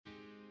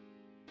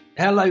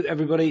Hello,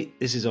 everybody.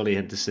 This is Ollie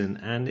Henderson,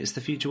 and it's the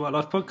Future Work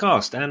Life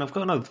podcast. And I've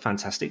got another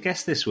fantastic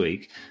guest this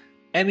week.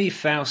 Emmy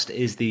Faust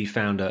is the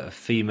founder of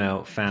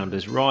Female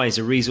Founders Rise,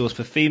 a resource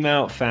for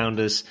female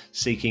founders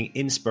seeking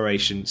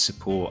inspiration,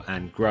 support,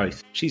 and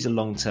growth. She's a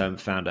long-term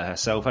founder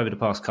herself. Over the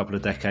past couple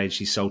of decades,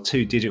 she's sold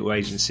 2 digital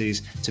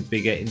agencies to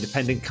bigger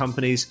independent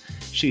companies.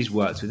 She's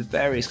worked with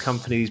various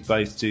companies,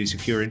 both to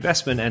secure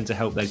investment and to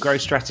help their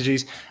growth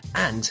strategies.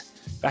 And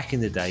back in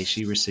the day,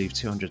 she received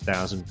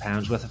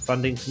 £200,000 worth of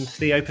funding from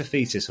Theo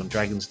Paphitis on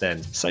Dragon's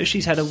Den. So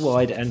she's had a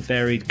wide and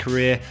varied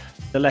career,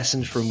 the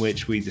lessons from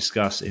which we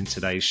discuss in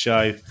today's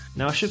show.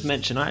 Now, I should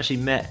mention, I actually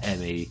met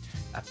Emmy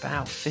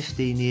about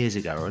 15 years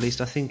ago, or at least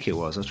I think it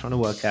was. I was trying to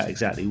work out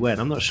exactly when.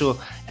 I'm not sure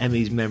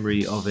Emmy's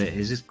memory of it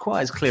is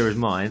quite as clear as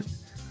mine,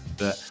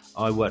 but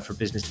I worked for a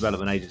business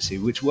development agency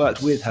which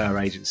worked with her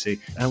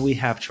agency, and we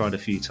have tried a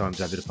few times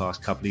over the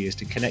past couple of years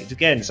to connect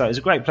again. So it was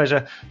a great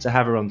pleasure to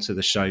have her onto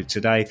the show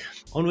today,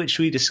 on which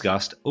we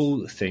discussed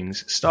all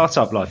things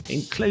startup life,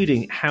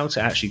 including how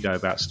to actually go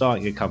about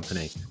starting a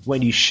company,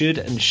 when you should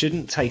and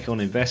shouldn't take on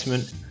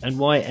investment, and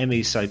why Emmy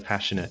is so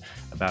passionate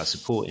about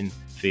supporting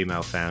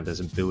female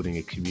founders and building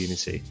a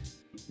community.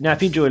 Now,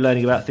 if you enjoy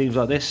learning about themes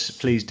like this,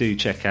 please do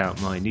check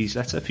out my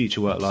newsletter, Future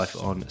Work Life,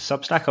 on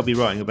Substack. I'll be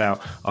writing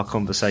about our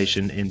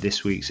conversation in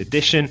this week's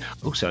edition.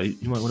 Also,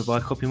 you might want to buy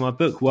a copy of my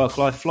book, Work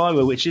Life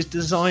Flywheel, which is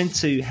designed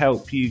to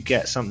help you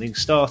get something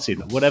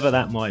started, whatever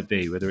that might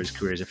be, whether it's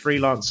career as a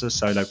freelancer,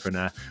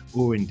 solopreneur,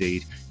 or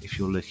indeed if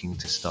you're looking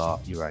to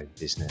start your own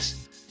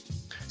business.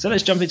 So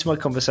let's jump into my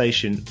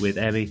conversation with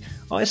Emmy.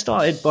 I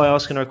started by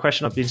asking her a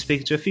question I've been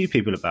speaking to a few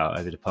people about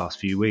over the past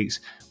few weeks.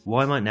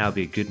 Why might now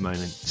be a good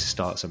moment to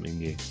start something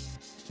new?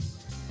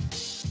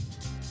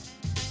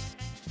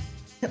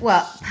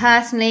 Well,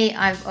 personally,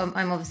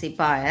 I'm obviously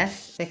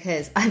biased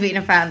because I've been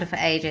a founder for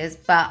ages,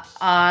 but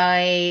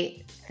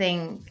I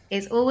think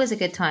it's always a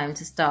good time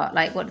to start.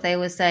 Like what they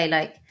always say,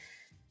 like,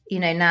 you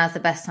know, now's the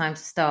best time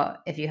to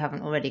start if you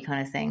haven't already,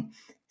 kind of thing.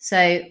 So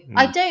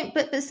I don't,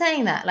 but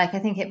saying that, like, I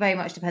think it very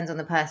much depends on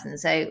the person.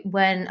 So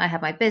when I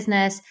had my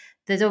business,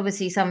 there's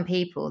obviously some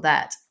people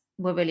that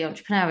were really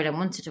entrepreneurial and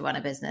wanted to run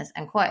a business.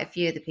 And quite a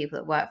few of the people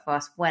that work for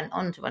us went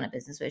on to run a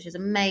business, which is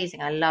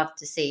amazing. I love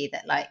to see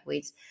that, like,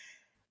 we'd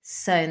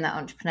sown that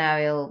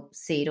entrepreneurial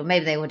seed, or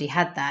maybe they already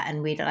had that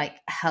and we'd like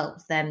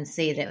helped them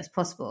see that it was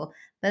possible.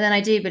 But then I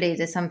do believe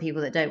there's some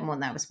people that don't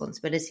want that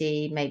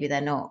responsibility. Maybe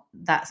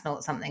that's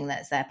not something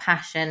that's their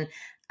passion.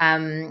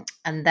 And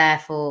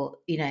therefore,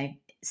 you know,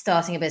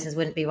 starting a business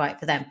wouldn't be right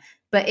for them.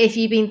 But if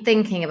you've been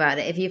thinking about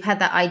it, if you've had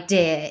that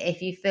idea,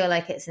 if you feel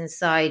like it's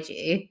inside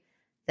you,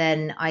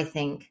 then I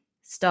think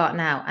start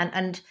now.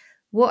 And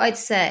what I'd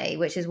say,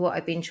 which is what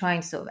I've been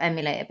trying to sort of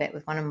emulate a bit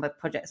with one of my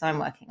projects I'm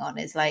working on,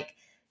 is like,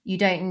 you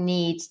don't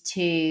need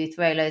to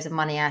throw loads of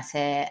money at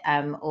it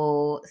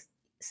or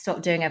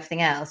stop doing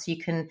everything else. You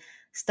can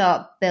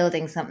start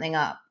building something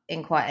up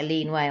in quite a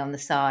lean way on the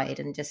side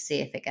and just see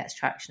if it gets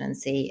traction and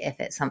see if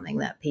it's something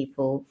that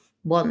people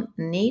want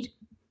and need.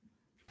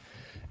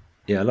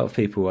 Yeah, a lot of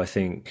people, I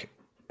think,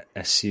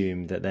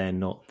 assume that they're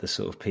not the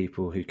sort of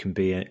people who can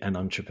be an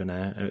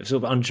entrepreneur.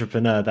 Sort of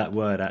entrepreneur, that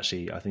word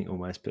actually, I think,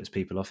 almost puts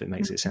people off. It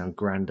makes it sound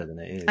grander than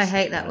it is. I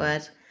hate that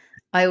word.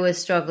 I always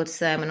struggled to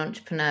say I'm an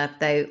entrepreneur,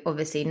 though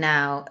obviously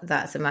now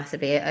that's a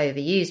massively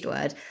overused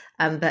word.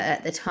 But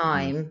at the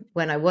time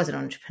when I was an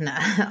entrepreneur,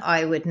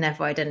 I would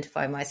never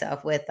identify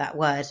myself with that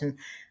word. And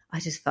I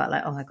just felt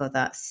like, oh my God,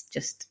 that's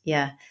just,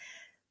 yeah.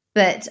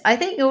 But I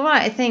think you're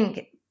right.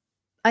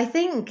 I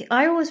think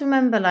I always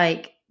remember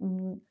like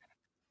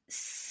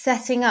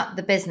setting up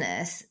the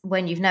business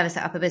when you've never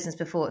set up a business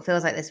before. It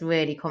feels like this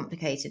really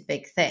complicated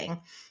big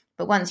thing.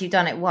 But once you've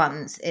done it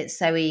once, it's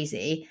so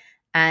easy.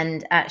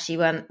 And actually,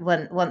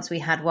 once we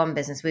had one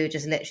business, we would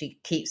just literally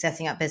keep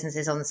setting up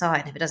businesses on the side.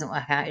 And if it doesn't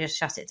work out, you just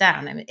shut it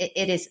down. I mean,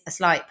 it is a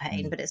slight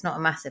pain, but it's not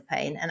a massive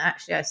pain. And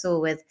actually,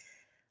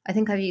 I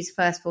think I've used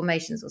First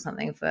Formations or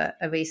something for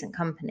a recent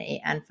company.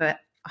 And for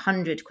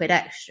 100 quid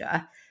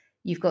extra,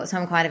 you've got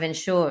some kind of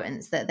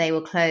insurance that they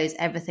will close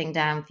everything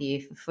down for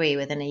you for free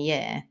within a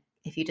year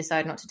if you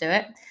decide not to do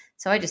it.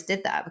 So I just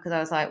did that because I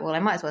was like, well, I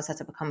might as well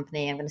set up a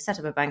company. I'm going to set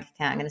up a bank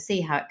account. I'm going to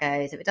see how it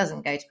goes. If it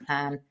doesn't go to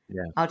plan,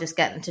 I'll just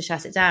get them to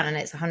shut it down and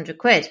it's 100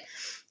 quid.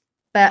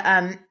 But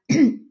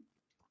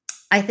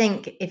I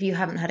think if you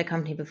haven't had a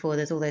company before,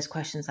 there's all those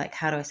questions like,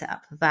 how do I set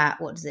up for that?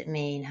 What does it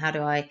mean? How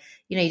do I,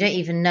 you don't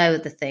even know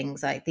the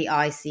things like the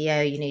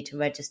ICO you need to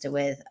register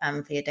with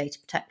for your data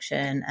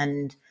protection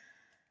and,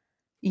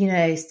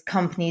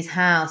 company's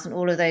house and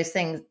all of those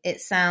things.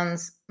 It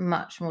sounds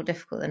much more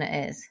difficult than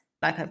it is.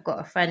 Like I've got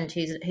a friend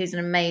who's an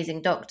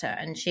amazing doctor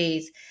and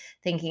she's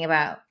thinking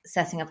about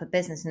setting up a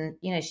business and,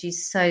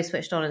 she's so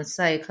switched on and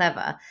so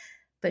clever,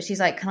 but she's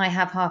like, can I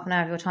have half an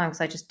hour of your time?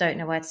 Because I just don't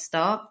know where to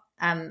start.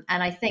 And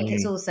I think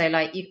it's also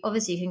like, you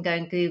can go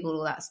and Google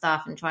all that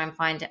stuff and try and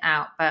find it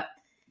out. But,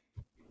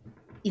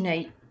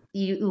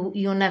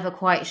 you're never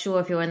quite sure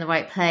if you're in the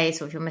right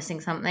place or if you're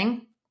missing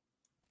something.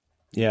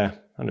 Yeah,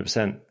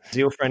 100%. So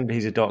your friend,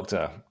 he's a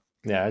doctor.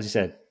 Yeah, as you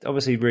said,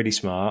 obviously really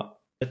smart.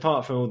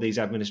 apart from all these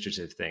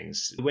administrative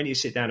things, when you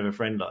sit down with a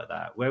friend like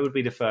that, where would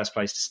be the first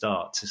place to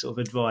start to sort of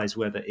advise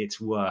whether it's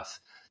worth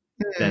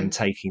them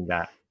taking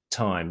that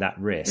time, that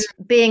risk?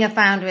 Being a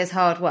founder is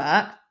hard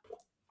work.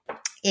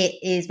 It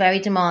is very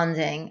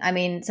demanding. I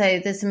mean, so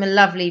there's some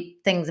lovely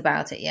things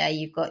about it. Yeah,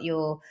 you've got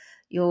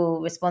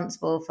you're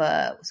responsible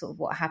for sort of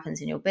what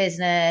happens in your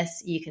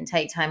business. You can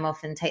take time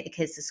off and take the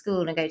kids to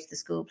school and go to the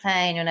school play,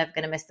 and you're never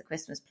going to miss the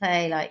Christmas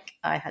play. Like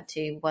I had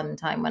to one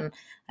time when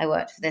I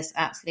worked for this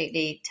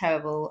absolutely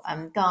terrible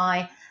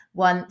guy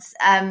once.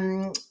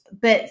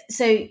 But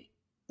so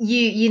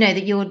you know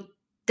that your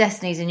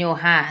destiny's in your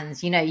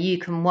hands. You know, you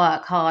can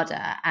work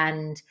harder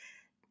and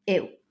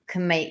it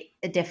can make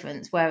a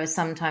difference. Whereas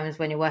sometimes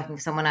when you're working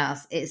for someone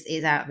else,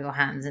 it's out of your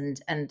hands.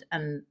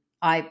 And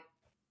I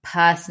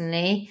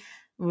personally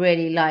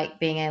really like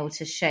being able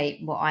to shape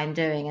what I'm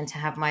doing and to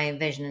have my own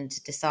vision and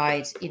to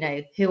decide, you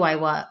know, who I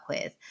work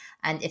with.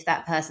 And if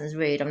that person's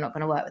rude, I'm not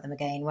going to work with them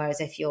again.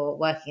 Whereas if you're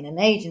working in an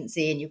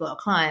agency and you've got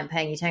a client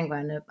paying you 10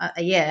 grand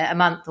a year, a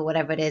month or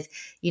whatever it is,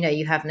 you know,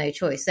 you have no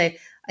choice. So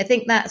I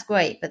think that's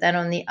great. But then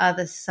on the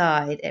other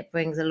side, it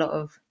brings a lot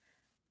of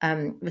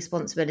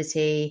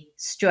responsibility,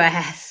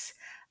 stress.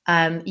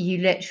 You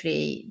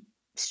literally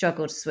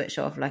struggle to switch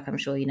off, like I'm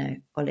sure you know,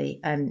 Ollie.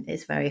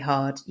 It's very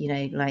hard, you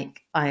know,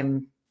 like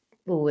I'm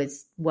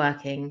always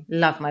working,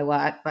 love my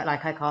work, but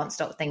like I can't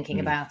stop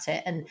thinking about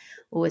it and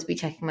always be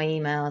checking my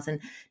emails and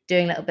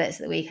doing little bits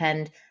at the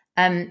weekend.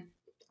 And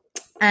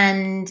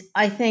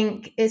I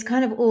think it's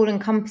kind of all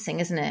encompassing,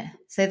 isn't it?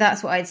 So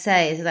that's what I'd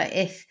say, is that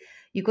if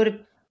you've got to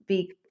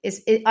be,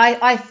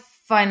 I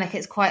find like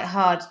it's quite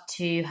hard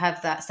to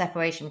have that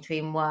separation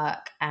between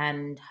work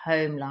and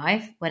home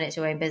life when it's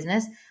your own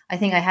business. I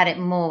think I had it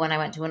more when I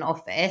went to an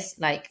office,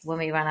 like when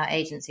we ran our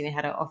agency, we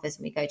had our office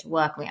and we go to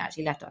work and we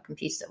actually left our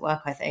computers at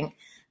work, I think, and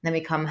then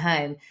we come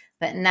home.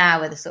 But now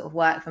with the sort of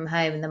work from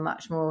home and the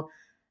much more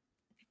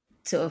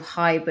sort of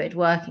hybrid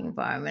working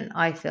environment,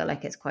 I feel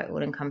like it's quite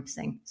all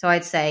encompassing. So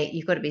I'd say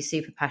you've got to be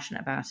super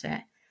passionate about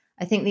it.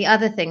 I think the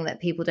other thing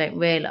that people don't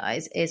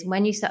realize is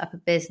when you set up a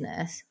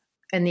business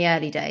in the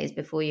early days,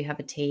 before you have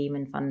a team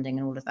and funding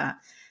and all of that,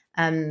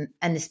 and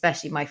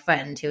especially my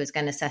friend who was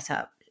going to set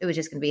up, it was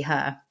just going to be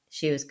her.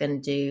 She was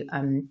going to do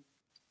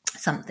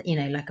something, you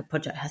know, like a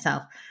project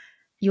herself.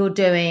 You're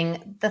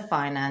doing the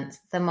finance,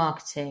 the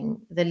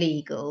marketing, the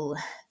legal,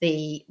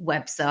 the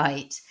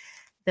website,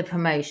 the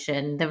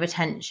promotion, the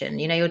retention,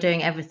 you know, you're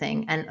doing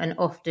everything. And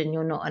often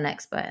you're not an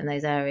expert in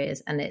those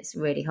areas and it's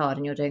really hard,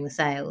 and you're doing the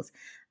sales.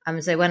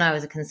 So when I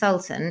was a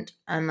consultant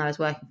and I was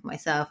working for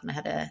myself and I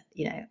had a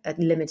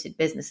limited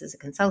business as a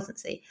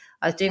consultancy,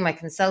 I was doing my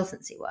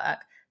consultancy work,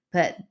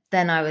 but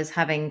then I was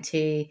having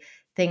to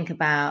think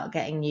about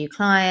getting new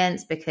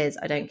clients because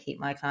I don't keep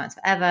my clients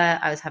forever.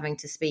 I was having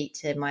to speak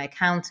to my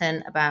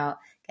accountant about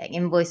getting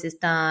invoices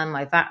done,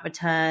 my VAT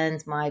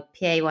returns, my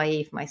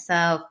PAYE for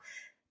myself.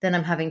 Then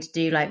I'm having to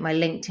do like my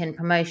LinkedIn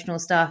promotional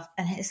stuff.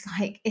 And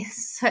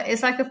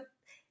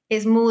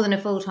it's more than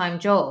a full-time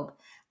job.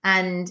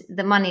 And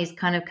the money's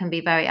kind of can be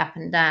very up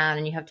and down,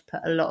 and you have to put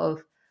a lot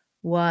of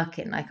work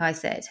in. Like I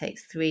said, it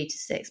takes 3 to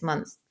 6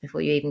 months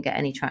before you even get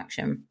any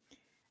traction.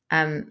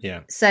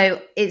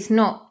 So it's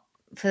not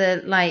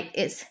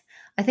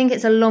I think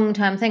it's a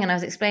long-term thing. And I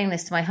was explaining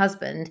this to my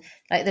husband,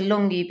 like the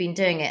longer you've been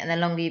doing it and the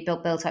longer you've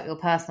built up your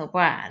personal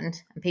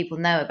brand and people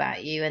know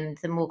about you, and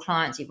the more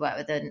clients you've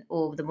worked with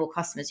or the more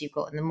customers you've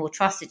got and the more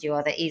trusted you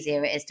are, the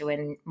easier it is to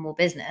win more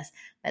business.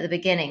 At the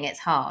beginning, it's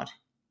hard.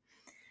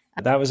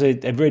 That was a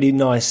really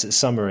nice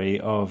summary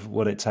of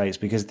what it takes,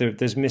 because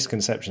there's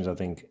misconceptions, I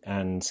think,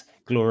 and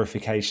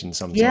glorification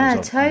sometimes.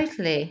 Yeah,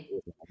 totally.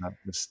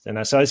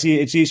 And so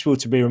it's useful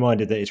to be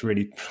reminded that it's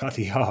really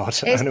bloody hard.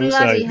 It's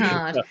bloody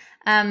hard.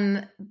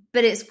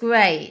 But it's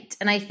great.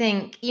 And I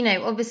think, you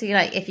know, obviously,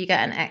 like if you get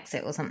an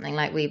exit or something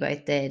like we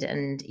both did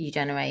and you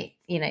generate,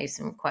 you know,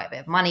 quite a bit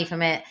of money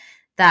from it,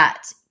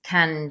 that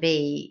can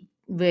be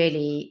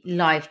really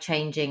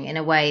life-changing in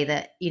a way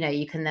that, you know,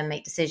 you can then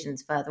make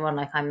decisions further on.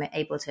 Like I'm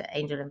able to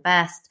angel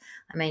invest.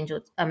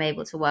 I'm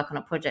able to work on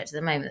a project at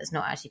the moment that's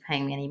not actually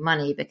paying me any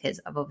money because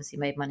I've obviously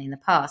made money in the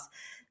past.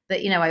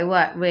 But, you know, I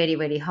worked really,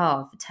 really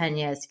hard for 10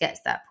 years to get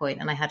to that point.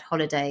 And I had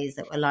holidays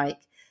that were like,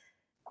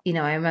 you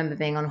know, I remember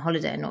being on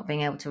holiday and not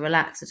being able to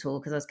relax at all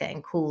because I was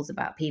getting calls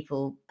about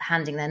people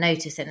handing their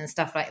notice in and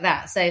stuff like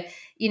that. So,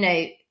 you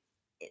know,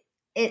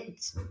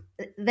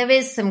 there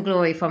is some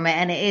glory from it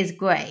and it is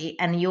great,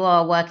 and you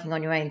are working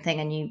on your own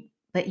thing,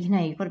 but you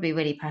know, you've got to be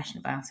really passionate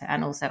about it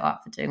and also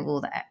up for doing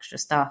all the extra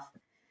stuff.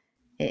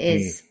 It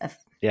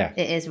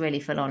is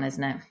really full on,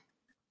 isn't it?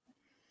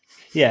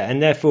 Yeah,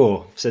 and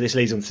therefore, so this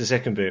leads on to the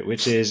second bit,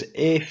 which is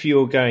if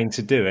you're going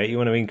to do it, you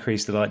want to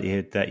increase the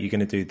likelihood that you're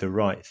going to do the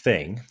right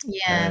thing.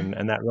 Yeah.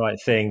 And that right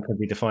thing can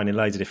be defined in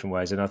loads of different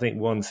ways. And I think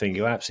one thing,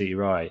 you're absolutely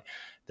right,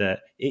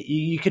 that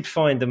you could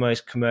find the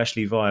most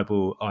commercially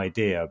viable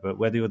idea, but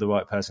whether you're the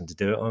right person to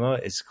do it or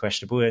not is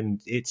questionable. And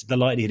it's the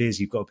likelihood is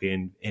you've got to be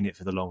in it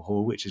for the long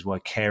haul, which is why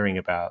caring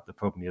about the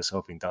problem you're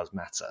solving does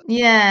matter.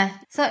 Yeah,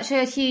 such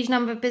a huge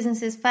number of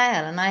businesses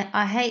fail, and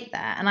I hate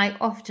that. And I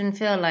often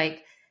feel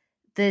like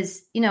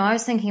there's, I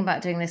was thinking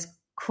about doing this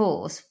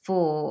course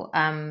for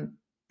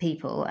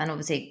people, and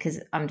obviously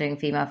because I'm doing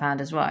Female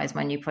Founders Rise,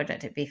 my new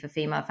project, it'd be for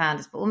female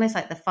founders, but almost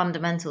like the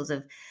fundamentals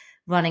of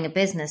running a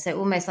business. So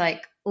almost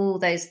like all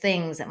those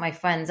things that my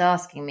friends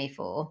asking me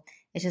for,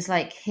 it's just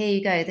like, here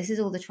you go, this is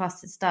all the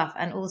trusted stuff,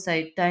 and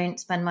also don't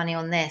spend money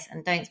on this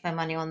and don't spend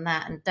money on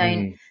that, and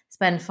don't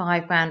spend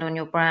 $5,000 on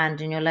your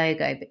brand and your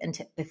logo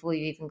before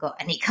you even got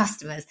any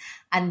customers,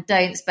 and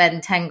don't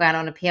spend 10 grand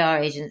on a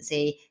PR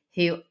agency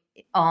who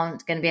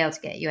aren't going to be able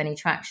to get you any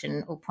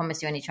traction or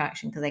promise you any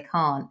traction because they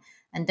can't,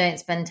 and don't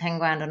spend 10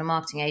 grand on a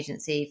marketing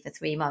agency for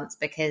 3 months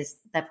because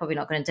they're probably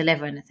not going to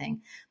deliver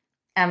anything.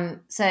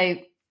 So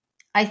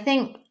I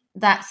think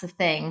that's the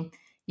thing.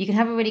 You can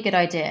have a really good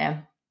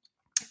idea.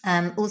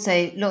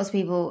 Also, lots of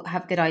people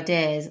have good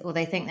ideas, or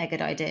they think they're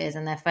good ideas,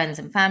 and their friends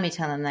and family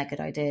tell them they're good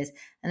ideas,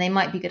 and they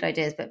might be good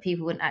ideas, but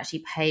people wouldn't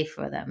actually pay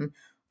for them,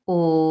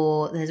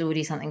 or there's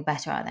already something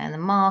better out there in the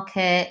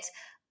market,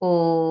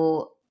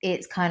 or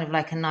it's kind of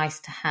like a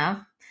nice to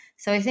have.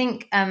 So I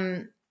think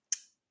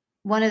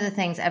one of the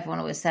things everyone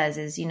always says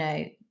is, you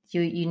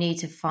need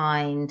to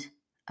find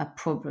a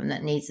problem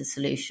that needs a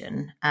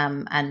solution,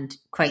 and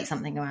create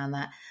something around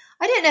that.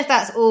 I don't know if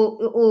that's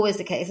always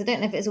the case. I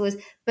don't know if it's always,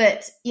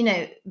 but,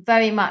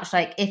 very much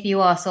like if you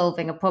are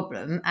solving a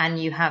problem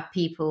and you have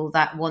people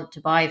that want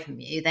to buy from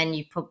you, then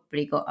you've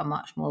probably got a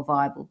much more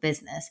viable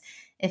business.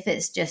 If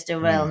it's just a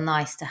real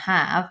nice to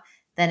have,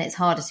 then it's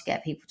harder to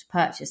get people to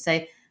purchase.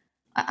 So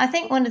I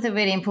think one of the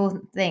really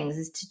important things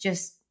is to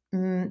just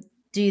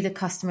do the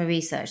customer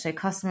research. So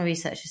customer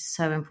research is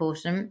so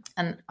important.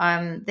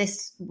 And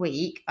this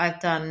week I've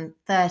done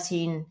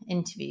 13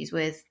 interviews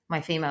with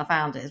my female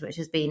founders, which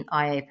has been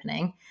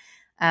eye-opening.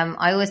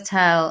 I always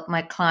tell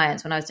my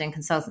clients when I was doing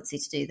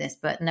consultancy to do this,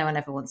 but no one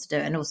ever wants to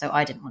do it. And also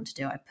I didn't want to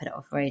do it. I put it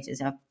off for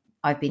ages.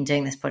 I've been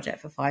doing this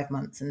project for 5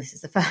 months, and this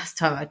is the first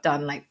time I've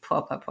done like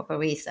proper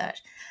research.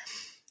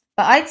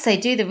 But I'd say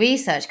do the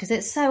research, because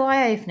it's so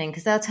eye-opening,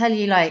 because they'll tell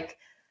you like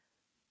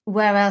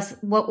where else,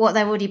 what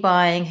they're already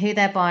buying, who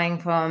they're buying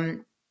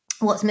from,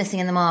 what's missing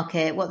in the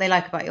market, what they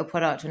like about your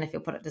product, and if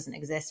your product doesn't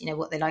exist,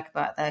 what they like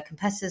about their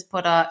competitor's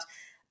product,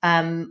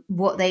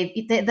 what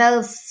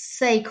they'll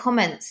say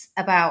comments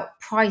about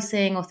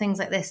pricing or things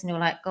like this, and you're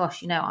like,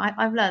 gosh,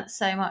 I've learned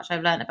so much.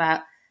 I've learned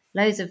about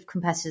loads of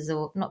competitors,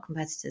 or not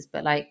competitors,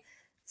 but like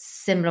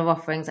similar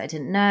offerings I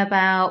didn't know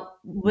about,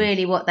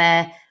 really what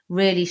they're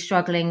really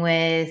struggling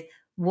with,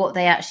 what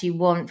they actually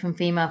want from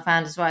Female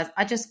Founders Rise.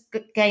 I just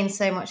gained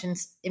so much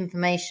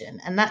information,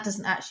 and that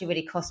doesn't actually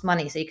really cost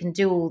money. So you can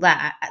do all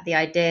that at the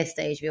idea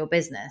stage of your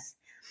business.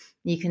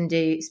 You can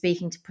do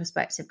speaking to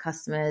prospective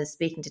customers,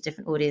 speaking to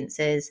different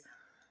audiences,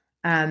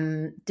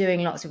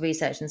 doing lots of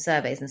research and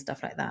surveys and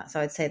stuff like that. So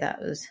I'd say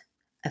that was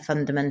a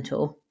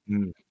fundamental.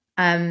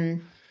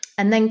 And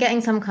then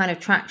getting some kind of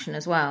traction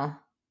as well,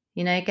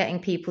 getting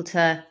people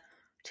to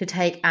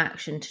take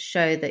action, to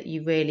show that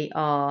you really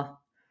are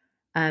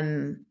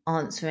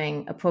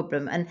answering a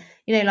problem. And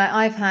like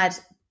I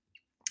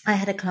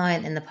had a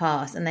client in the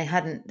past, and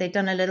they'd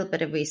done a little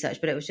bit of research,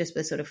 but it was just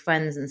with sort of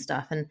friends and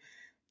stuff, and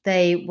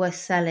they were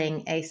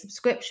selling a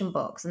subscription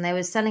box, and they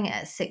were selling it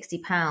at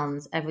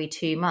 £60 every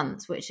 2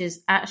 months, which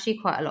is actually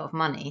quite a lot of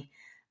money,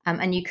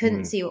 and you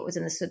couldn't see what was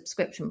in the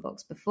subscription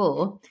box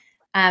before,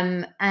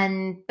 and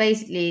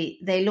basically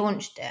they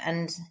launched it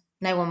and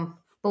no one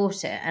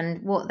bought it.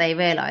 And what they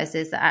realized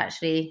is that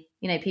actually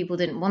people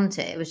didn't want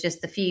it. It was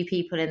just the few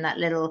people in that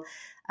little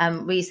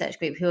research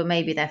group who were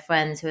maybe their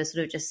friends, who were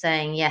sort of just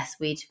saying, yes,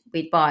 we'd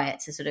buy it,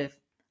 to sort of,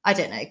 I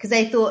don't know, because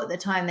they thought at the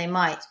time they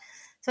might.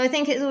 So I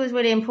think it's always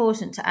really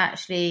important to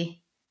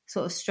actually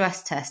sort of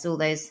stress test all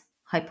those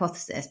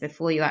hypotheses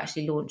before you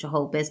actually launch a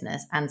whole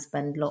business and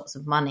spend lots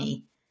of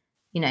money.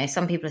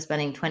 Some people are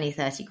spending 20,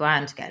 30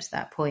 grand to get to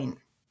that point.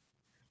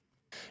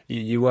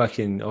 You're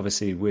working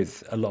obviously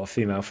with a lot of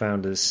female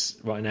founders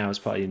right now as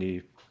part of your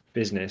new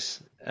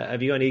business.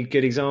 Have you got any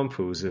good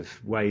examples of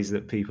ways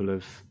that people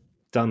have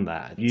done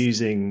that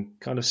using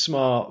kind of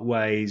smart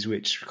ways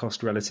which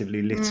cost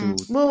relatively little?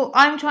 Well,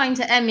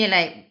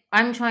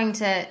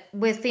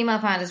 with Female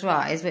Founders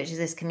Rise, which is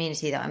this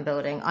community that I'm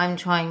building, I'm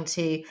trying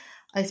to,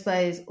 I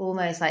suppose,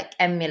 almost like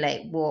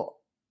emulate what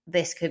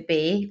this could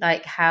be,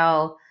 like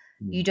how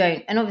you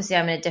don't, and obviously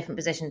I'm in a different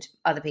position to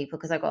other people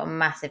because I've got a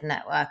massive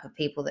network of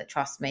people that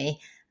trust me,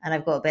 and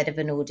I've got a bit of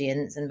an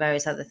audience and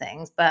various other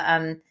things. But,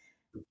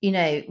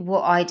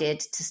 what I did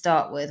to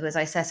start with was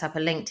I set up a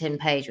LinkedIn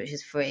page, which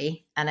is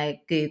free, and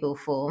a Google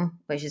form,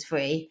 which is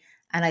free.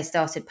 And I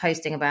started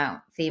posting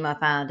about female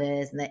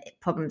founders and the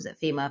problems that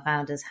female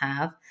founders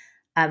have,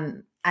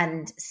 and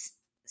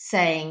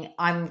saying,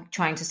 I'm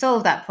trying to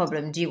solve that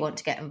problem. Do you want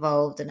to get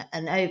involved?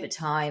 And over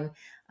time,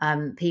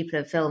 people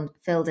have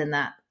filled in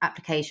that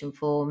application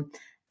form,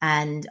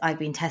 and I've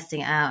been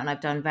testing it out, and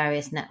I've done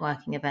various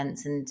networking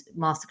events and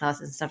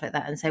masterclasses and stuff like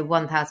that. And so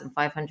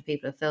 1,500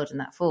 people have filled in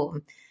that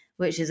form,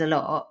 which is a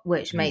lot,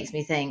 which makes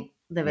me think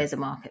there is a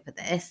market for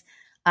this.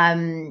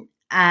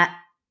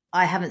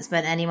 I haven't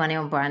spent any money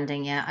on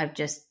branding yet. I've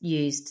just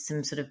used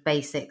some sort of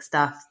basic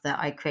stuff that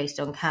I created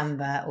on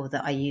Canva or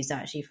that I used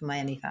actually for my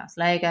Emmy Faust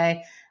logo.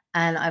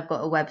 And I've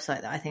got a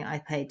website that I think I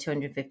paid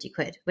 250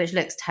 quid, which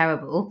looks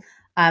terrible.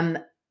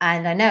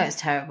 And I know it's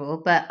terrible,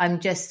 but I'm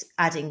just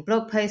adding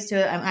blog posts to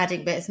it. I'm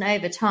adding bits, and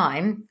over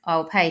time,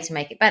 I'll pay to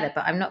make it better.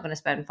 But I'm not going to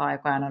spend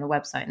 £5,000 on a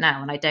website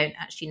now, and I don't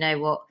actually know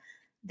what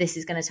this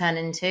is going to turn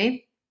into.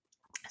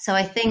 So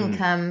I think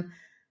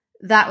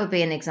that would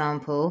be an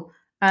example.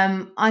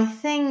 I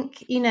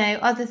think,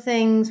 other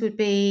things would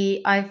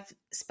be I've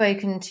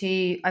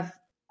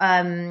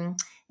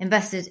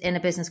invested in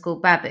a business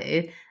called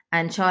Babu,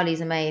 and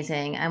Charlie's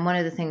amazing. And one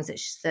of the things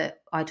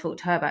that I talked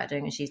to her about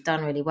doing, and she's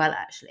done really well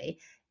actually,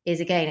 is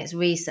again, it's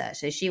research.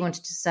 So she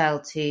wanted to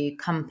sell to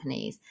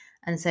companies.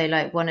 And so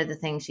like one of the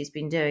things she's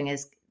been doing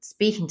is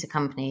speaking to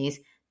companies,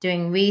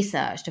 doing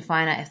research to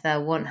find out if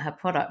they'll want her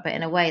product. But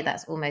in a way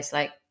that's almost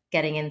like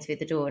getting in through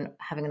the door and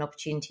having an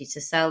opportunity to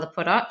sell the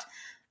product.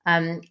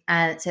 And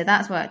so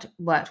that's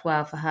worked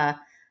well for her.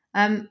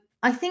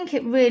 I think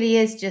it really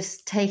is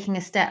just taking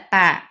a step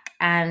back.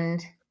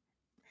 And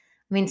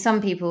I mean,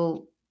 some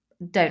people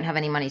don't have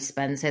any money to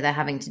spend, so they're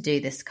having to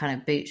do this kind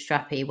of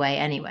bootstrappy way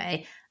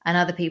anyway. And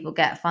other people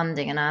get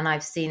funding, and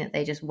I've seen that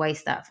they just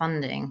waste that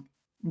funding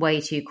way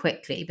too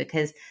quickly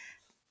because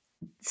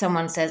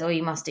someone says, oh,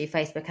 you must do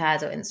Facebook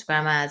ads or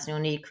Instagram ads and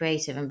you'll need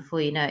creative. And before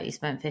you know it, you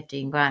spent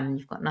 15 grand and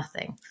you've got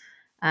nothing.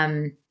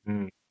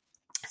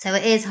 So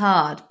it is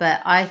hard,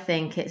 but I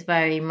think it's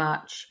very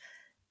much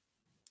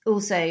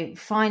also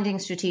finding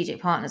strategic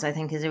partners, I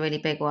think, is a really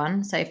big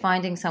one. So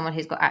finding someone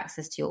who's got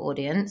access to your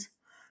audience.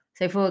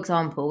 So, for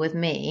example, with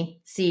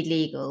me, Seed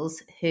Legals,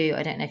 who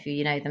I don't know if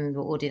you know them,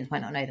 your audience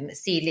might not know them, but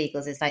Seed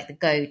Legals is like the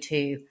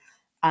go-to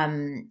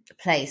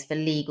place for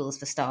legals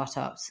for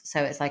startups.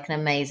 So it's like an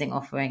amazing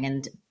offering.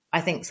 And I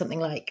think something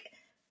like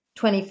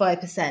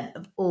 25%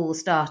 of all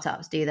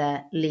startups do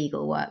their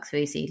legal work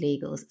through Seed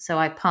Legals. So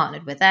I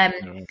partnered with them.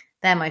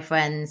 They're my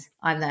friends.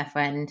 I'm their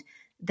friend.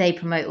 They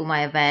promote all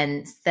my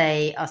events.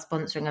 They are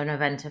sponsoring an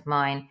event of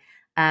mine.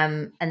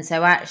 And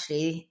so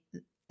actually,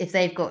 if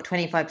they've got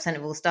 25%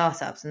 of all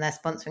startups and they're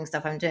sponsoring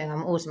stuff I'm doing,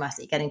 I'm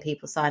automatically getting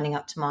people signing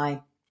up to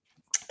my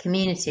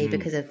community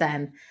because of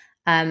them.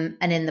 And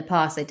in the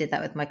past, I did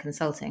that with my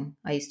consulting.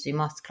 I used to do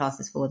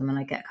masterclasses for them and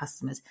I get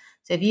customers.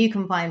 So if you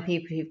can find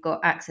people who've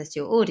got access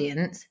to your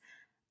audience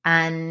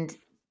and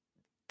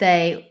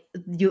the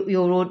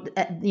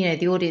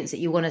audience that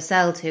you want to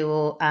sell to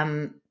or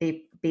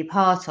be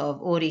part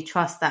of already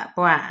trust that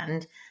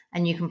brand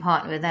and you can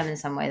partner with them in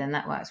some way, then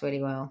that works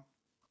really well.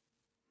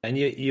 And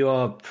you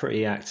are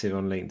pretty active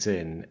on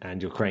LinkedIn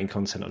and you're creating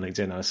content on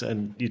LinkedIn.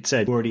 And you'd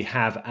said you already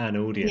have an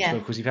audience, but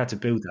of course you've had to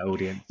build that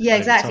audience. Yeah,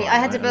 exactly. I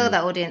had to build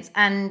that audience.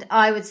 And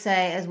I would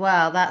say as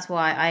well, that's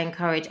why I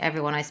encourage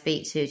everyone I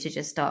speak to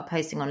just start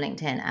posting on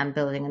LinkedIn and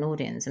building an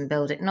audience and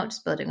not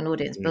just building an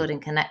audience, building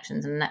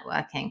connections and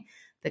networking,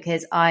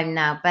 because I'm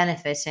now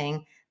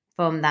benefiting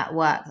from that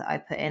work that I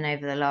put in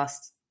over the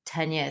last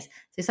 10 years.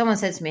 So someone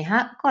said to me,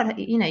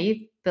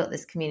 you've built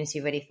this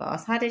community really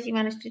fast. How did you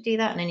manage to do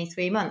that in only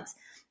 3 months?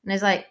 And I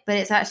was like, but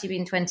it's actually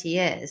been 20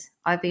 years.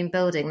 I've been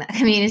building that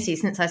community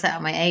since I set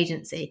up my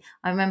agency.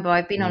 I remember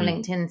I've been on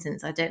LinkedIn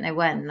since I don't know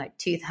when, like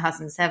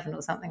 2007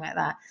 or something like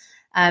that.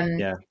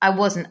 I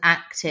wasn't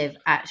active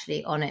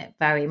actually on it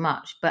very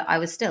much, but I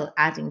was still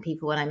adding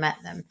people when I met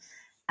them.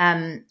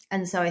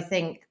 And so I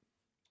think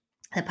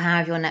the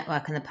power of your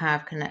network and the power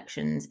of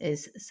connections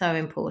is so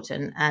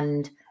important.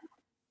 And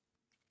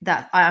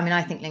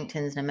I think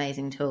LinkedIn's an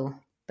amazing tool,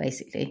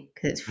 basically,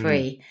 because it's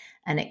free.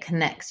 And it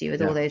connects you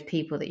with all those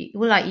people that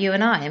like you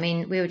and I. I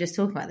mean, we were just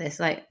talking about this.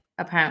 Like,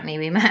 apparently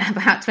we met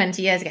about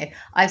 20 years ago.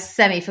 I've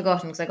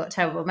semi-forgotten because I got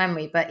terrible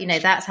memory. But,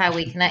 that's how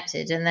we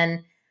connected. And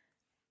then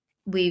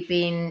we've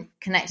been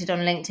connected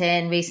on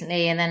LinkedIn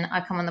recently. And then I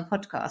come on the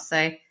podcast.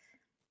 So,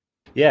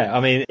 yeah, I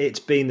mean,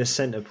 it's been the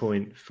center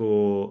point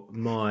for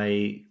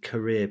my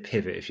career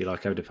pivot, if you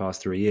like, over the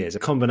past 3 years. A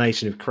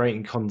combination of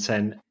creating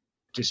content,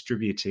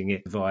 distributing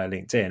it via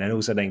LinkedIn, and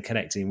also then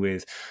connecting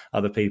with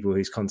other people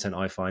whose content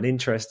I find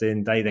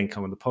interesting. They then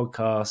come on the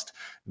podcast.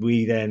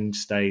 We then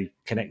stay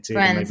connected.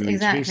 Friends, and maybe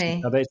introduce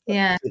each other.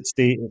 Yeah, it's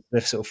the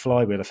sort of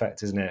flywheel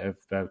effect, isn't it,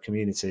 of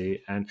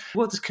community? And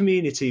what does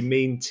community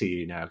mean to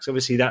you now? Because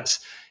obviously that's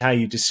how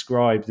you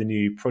describe the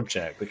new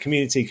project. But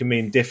community can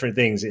mean different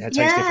things. It takes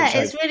different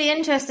shapes. It's really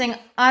interesting.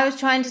 I was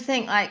trying to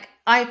think, like,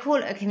 I call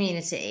it a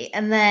community,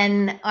 and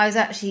then I was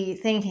actually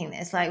thinking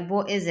this, like,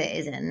 what is it?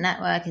 Is it a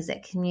network? Is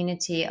it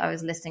community? I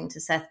was listening to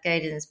Seth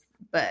Godin's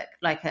book,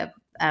 like a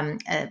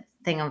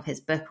thing of his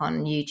book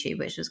on YouTube,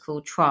 which was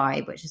called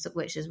Tribe,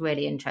 which is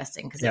really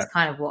interesting because it's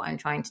kind of what I'm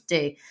trying to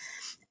do.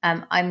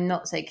 I'm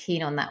not so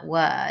keen on that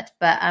word,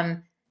 but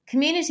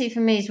community for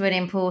me is really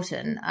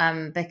important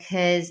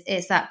because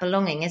it's that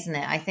belonging, isn't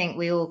it? I think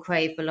we all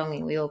crave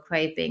belonging. We all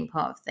crave being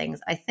part of things.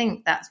 I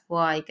think that's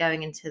why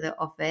going into the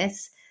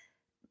office,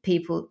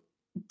 people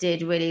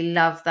did really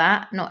love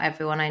that. Not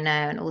everyone I know.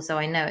 And also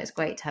I know it's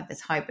great to have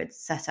this hybrid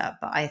setup,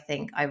 but I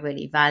think I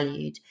really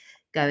valued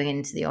going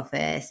into the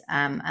office,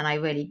 and I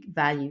really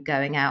value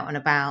going out and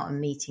about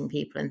and meeting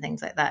people and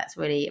things like that. It's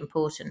really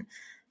important.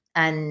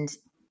 And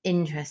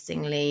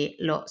interestingly,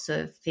 lots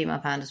of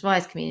Female Founders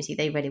Rise community,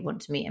 they really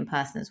want to meet in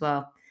person as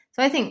well.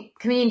 So I think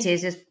community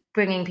is just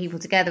bringing people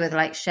together with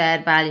like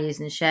shared values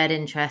and shared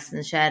interests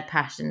and shared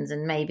passions,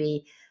 and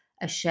maybe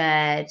a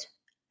shared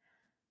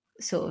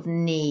sort of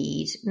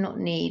not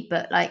need,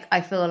 but like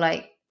I feel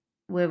like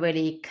we're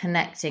really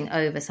connecting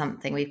over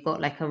something. We've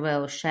got like a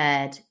real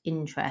shared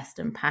interest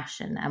and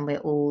passion, and we're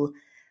all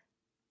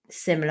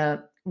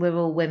similar. We're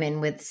all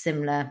women with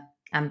similar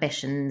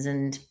ambitions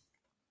and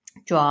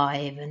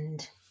drive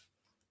and,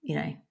 you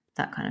know,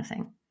 that kind of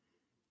thing.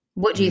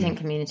 What do you think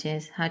community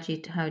is? How do you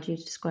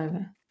describe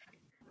it?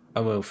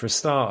 Oh, well, for a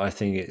start, I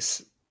think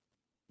it's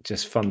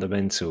just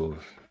fundamental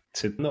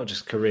to not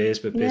just careers,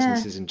 but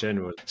businesses in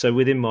general. So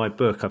within my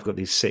book, I've got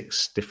these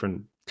 6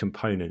 different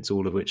components,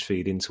 all of which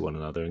feed into one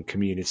another, and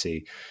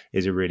community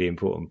is a really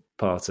important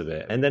part of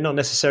it. And they're not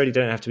necessarily,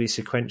 don't have to be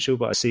sequential,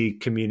 but I see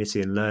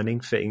community and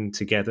learning fitting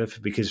together,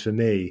 because for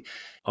me,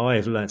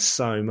 I've learned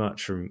so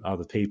much from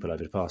other people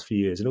over the past few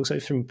years, and also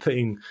from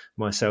putting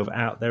myself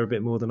out there a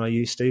bit more than I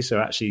used to.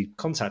 So actually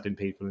contacting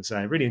people and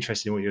saying, really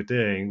interested in what you're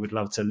doing, would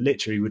love to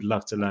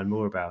learn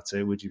more about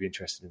it. Would you be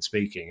interested in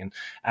speaking? And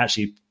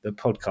actually the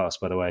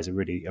podcast, by the way, is a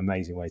really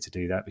amazing way to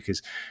do that,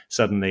 because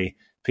suddenly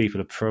people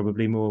are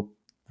probably more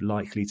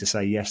likely to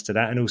say yes to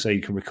that. And also you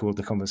can record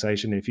the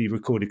conversation. If you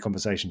recorded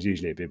conversations,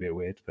 usually it'd be a bit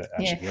weird, but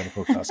actually on a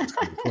podcast, that's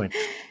kind of the point.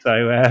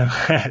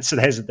 So so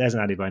there's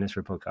an added bonus for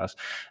a podcast.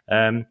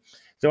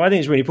 So I think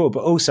it's really important,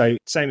 but also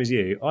same as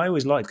you, I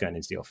always liked going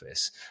into the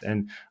office,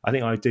 and I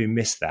think I do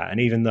miss that. And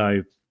even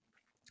though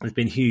there's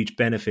been huge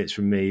benefits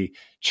from me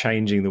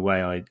changing the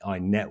way I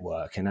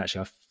network, and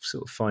actually I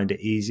sort of find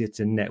it easier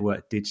to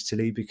network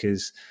digitally,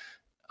 because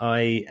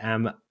I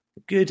am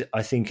good,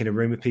 I think, in a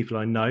room with people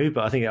I know,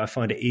 but I think I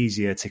find it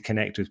easier to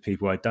connect with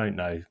people I don't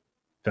know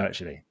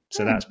virtually.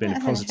 So that's been a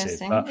positive.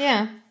 But,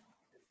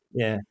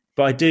 yeah.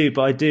 But I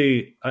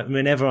do,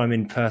 whenever I'm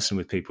in person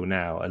with people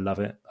now, I love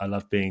it. I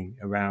love being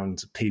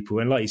around people.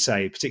 And like you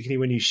say, particularly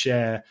when you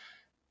share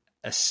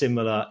a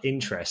similar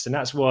interest. And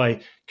that's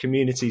why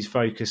communities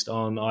focused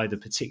on either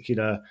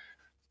particular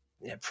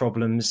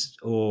problems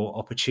or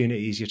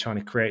opportunities you're trying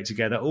to create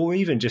together, or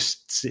even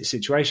just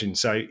situations.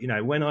 So, you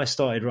know, when I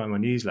started writing my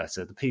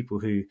newsletter, the people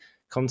who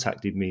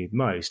contacted me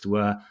most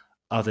were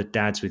other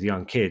dads with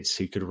young kids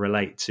who could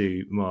relate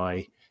to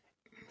my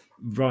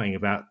writing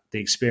about the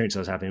experience I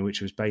was having,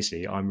 which was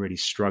basically, I'm really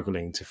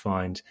struggling to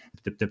find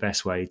the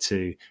best way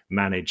to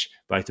manage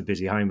both a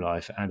busy home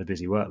life and a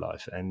busy work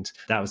life. And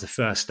that was the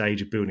first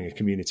stage of building a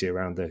community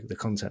around the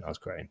content I was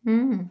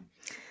creating.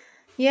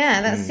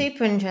 Yeah, that's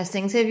super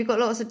interesting. So have you got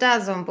lots of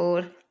dads on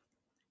board?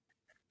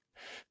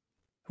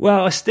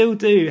 Well, I still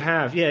do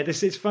have. Yeah,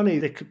 it's funny.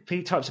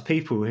 The types of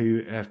people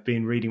who have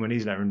been reading my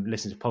newsletter and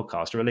listening to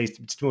podcasts, or at least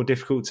it's more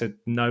difficult to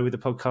know with the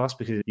podcast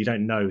because you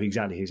don't know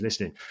exactly who's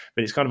listening,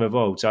 but it's kind of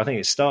evolved. So I think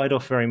it started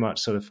off very much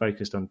sort of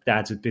focused on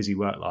dads with busy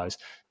work lives.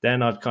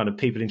 Then I've kind of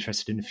people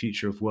interested in the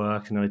future of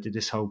work. And I did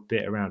this whole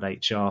bit around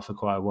HR for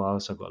quite a while.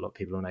 So I've got a lot of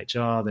people on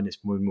HR. Then it's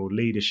more and more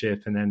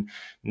leadership. And then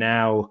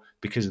now,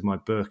 because of my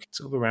book, it's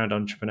sort of around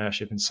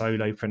entrepreneurship and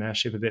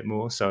solopreneurship a bit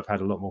more. So I've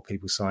had a lot more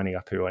people signing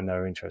up who I know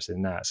are interested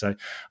in that. So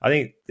I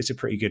think it's a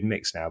pretty good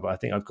mix now, but I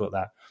think I've got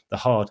that. The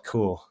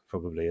hardcore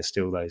probably are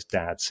still those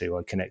dads who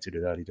I connected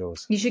with early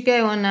doors. You should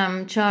go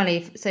on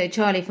Charlie. So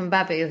Charlie from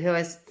Babu, who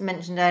I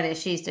mentioned earlier,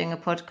 she's doing a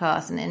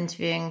podcast and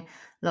interviewing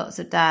lots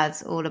of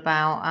dads all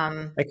about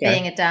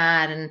being a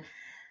dad and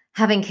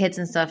having kids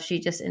and stuff. She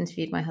just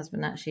interviewed my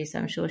husband actually, so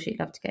I'm sure she'd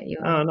love to get you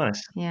on. Oh,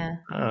 nice. Yeah.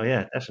 Oh,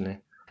 yeah, definitely.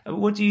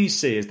 What do you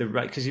see as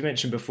because you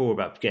mentioned before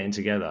about getting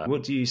together,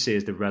 what do you see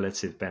as the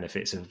relative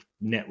benefits of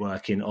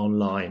networking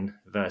online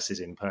versus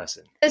in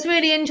person? It's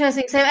really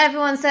interesting. So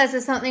everyone says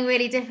there's something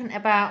really different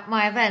about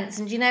my events.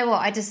 And do you know what?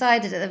 I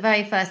decided at the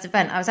very first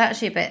event, I was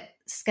actually a bit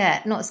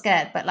scared, not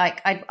scared, but like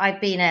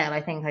I'd been ill.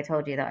 I think I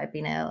told you that I'd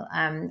been ill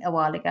a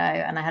while ago,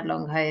 and I had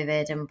long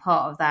COVID. And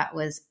part of that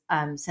was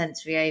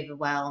sensory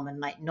overwhelm and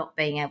like not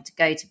being able to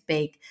go to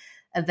big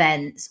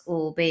events,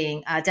 or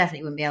I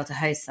definitely wouldn't be able to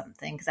host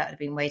something because that would have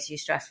been way too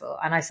stressful.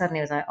 And I suddenly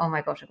was like, oh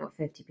my gosh, I've got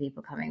 50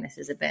 people coming. This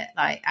is a bit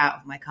like out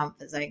of my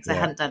comfort zone because I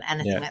hadn't done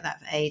anything like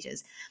that for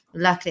ages.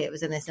 Luckily, it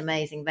was in this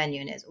amazing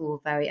venue and it's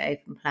all very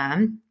open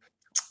plan.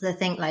 So I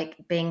think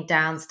like being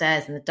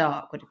downstairs in the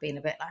dark would have been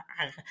a bit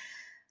like,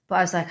 but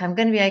I was like, I'm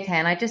going to be okay.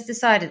 And I just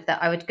decided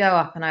that I would go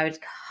up and I would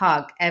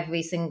hug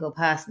every single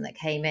person that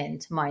came in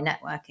to my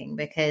networking,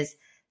 because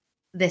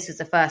this was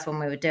the first one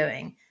we were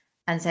doing.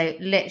 And so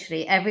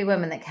literally every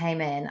woman that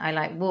came in, I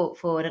like walked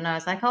forward and I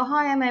was like, oh,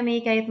 hi, I'm Emmy,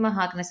 gave them a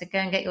hug. And I said, go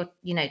and get your,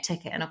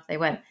 ticket. And off they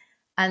went.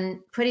 And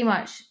pretty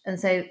much. And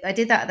so I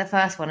did that at the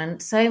first one.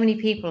 And so many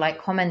people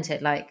like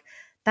commented like,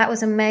 that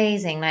was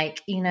amazing.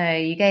 Like,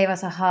 you gave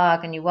us a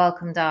hug and you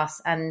welcomed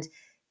us. And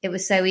it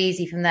was so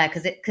easy from there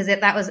because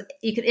that was,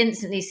 you could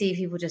instantly see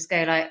people just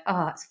go like,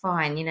 oh, it's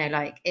fine.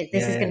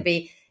 This is going to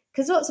be,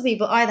 because lots of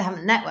people either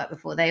haven't networked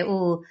before, they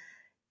all,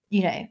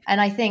 and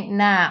I think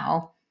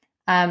now,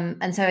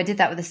 And so I did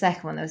that with the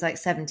second one. There was like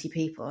 70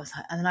 people. I was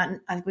like,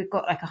 and we've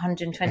got like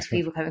 120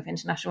 people coming for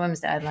International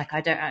Women's Day. I'm like,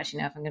 I don't actually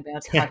know if I'm going to be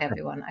able to hug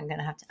everyone. I'm going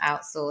to have to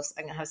outsource.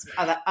 I'm going to have some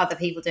other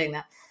people doing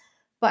that.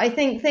 But I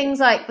think things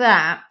like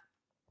that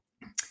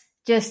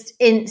just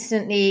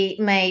instantly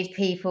made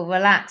people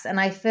relax. And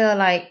I feel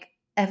like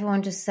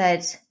everyone just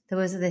said there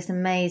was this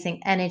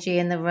amazing energy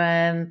in the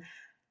room.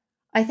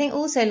 I think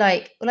also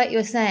like you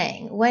were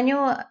saying, when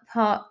you're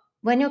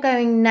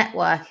going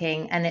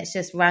networking and it's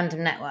just random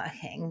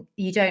networking,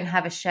 you don't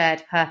have a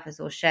shared purpose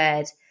or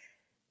shared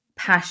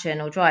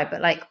passion or drive.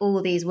 But like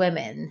all these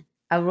women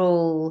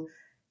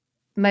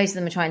most of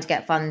them are trying to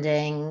get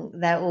funding.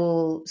 They're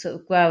all sort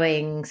of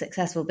growing,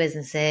 successful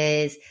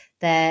businesses.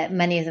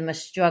 Many of them are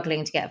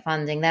struggling to get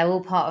funding. They're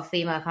all part of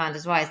Female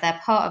Founders Rise. They're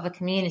part of a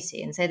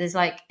community. And so there's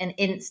like an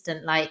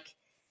instant, like,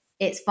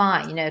 it's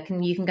fine.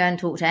 You can go and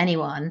talk to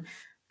anyone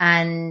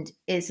and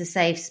it's a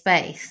safe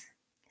space.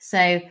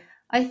 So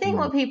I think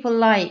what people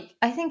like,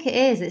 I think it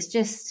is,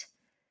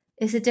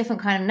 it's a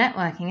different kind of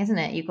networking, isn't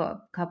it? You've got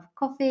a cup of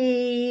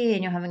coffee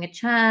and you're having a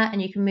chat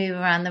and you can move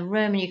around the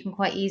room, and you can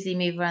quite easily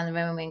move around the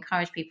room, and we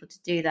encourage people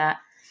to do that.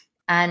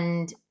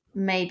 And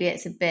maybe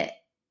it's a bit,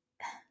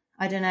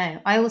 I don't know.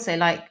 I also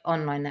like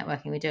online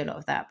networking. We do a lot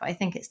of that, but I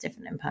think it's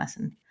different in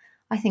person.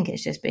 I think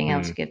it's just being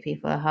able to give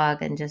people a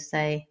hug and just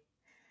say,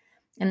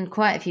 and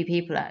quite a few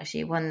people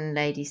actually, one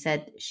lady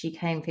said she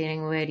came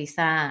feeling really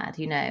sad,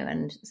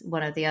 and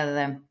one of the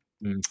other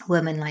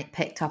women like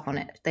picked up on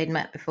it. They'd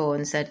met before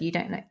and said, you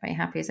don't look very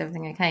happy. Is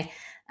everything okay?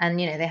 And,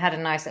 they had a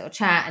nice little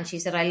chat. And she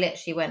said, I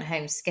literally went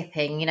home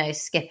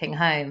skipping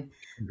home,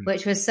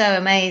 which was so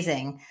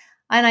amazing.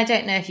 And I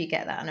don't know if you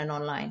get that on an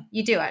online.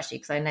 You do actually,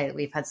 because I know that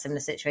we've had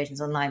similar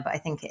situations online, but I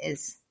think it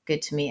is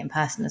good to meet in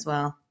person as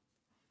well.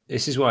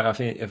 This is why I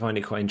find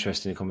it quite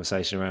interesting, a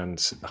conversation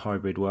around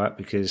hybrid work,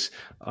 because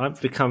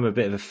I've become a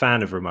bit of a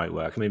fan of remote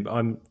work. I mean,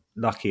 I'm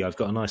lucky. I've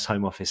got a nice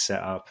home office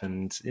set up,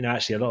 and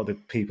actually a lot of the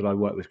people I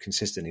work with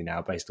consistently now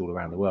are based all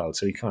around the world,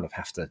 so you kind of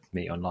have to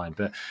meet online.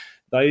 But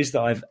those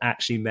that I've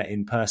actually met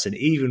in person,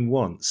 even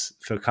once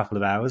for a couple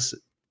of hours,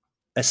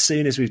 as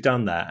soon as we've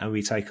done that and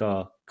we take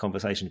our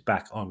conversations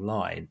back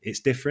online,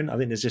 it's different. I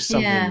think there's just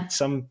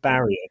some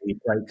barrier you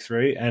break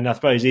through, and I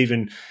suppose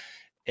even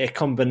a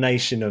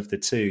combination of the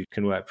two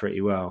can work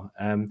pretty well.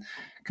 Can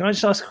I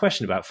just ask a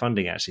question about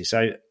funding, actually?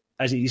 So,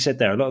 as you said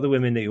there, a lot of the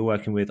women that you're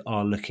working with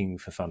are looking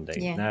for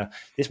funding. Yeah. Now,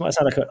 this might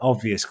sound like an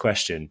obvious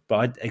question,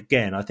 but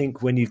I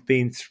think when you've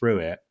been through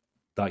it,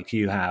 like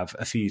you have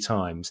a few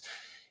times,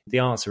 the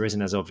answer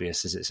isn't as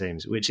obvious as it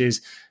seems, which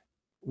is,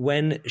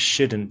 when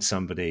shouldn't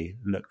somebody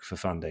look for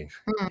funding?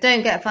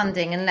 Don't get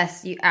funding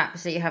unless you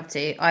absolutely have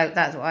to.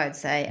 That's what I would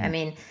say. I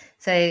mean,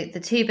 so the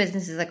two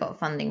businesses I got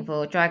funding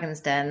for,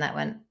 Dragon's Den, that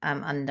went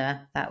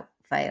under, that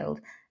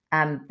failed.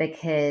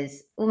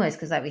 Because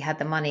like we had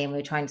the money and we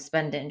were trying to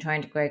spend it and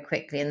trying to grow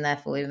quickly, and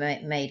therefore we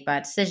made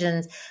bad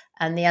decisions.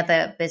 And the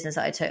other business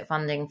that I took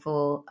funding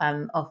for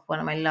off one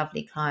of my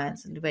lovely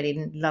clients, a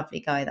really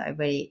lovely guy that I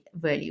really,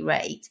 really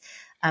rate,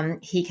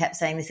 he kept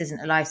saying, this isn't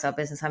a lifestyle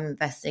business. I'm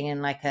investing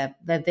in like a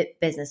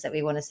business that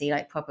we want to see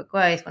like proper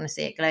growth, want to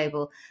see it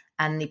global.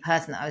 And the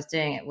person that I was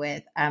doing it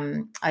with,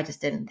 I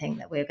just didn't think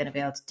that we were going to be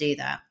able to do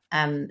that.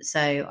 So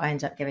I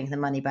ended up giving the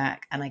money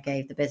back, and I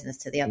gave the business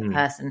to the other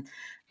person.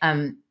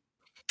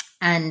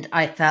 And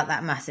I felt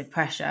that massive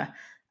pressure.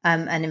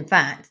 And in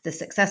fact, the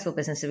successful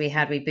businesses we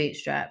had, we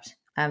bootstrapped.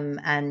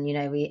 And,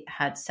 we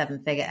had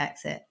 7-figure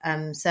exit.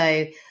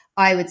 So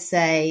I would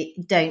say,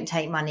 don't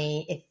take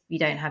money if you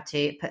don't have to.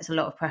 It puts a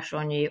lot of pressure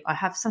on you.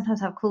 I sometimes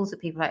have calls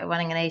with people like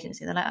running an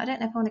agency. They're like, I don't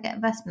know if I want to get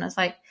investment. I was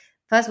like,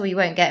 first of all, you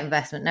won't get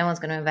investment. No one's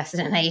going to invest in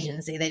an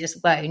agency. They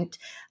just won't.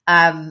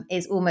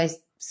 It's almost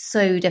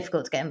so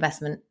difficult to get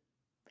investment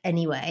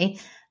anyway.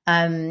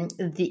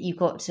 That you've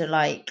got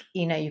to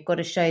you've got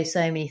to show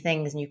so many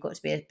things, and you've got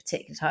to be a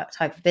particular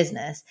type of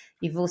business.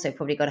 You've also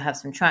probably got to have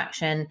some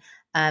traction.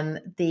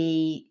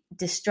 The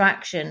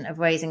distraction of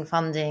raising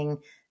funding,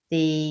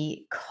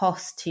 the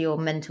cost to your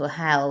mental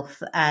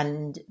health,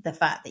 and the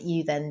fact that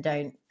you then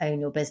don't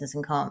own your business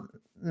and can't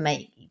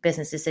make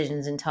business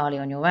decisions entirely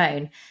on your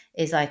own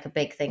is like a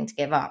big thing to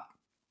give up.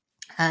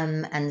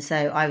 And so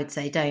I would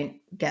say, don't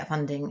get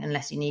funding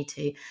unless you need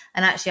to.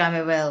 And actually, I'm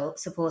a real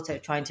supporter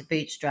of trying to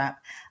bootstrap.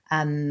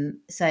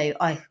 So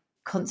I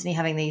constantly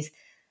having these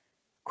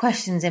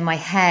questions in my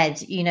head,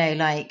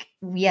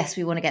 yes,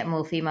 we want to get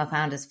more female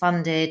founders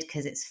funded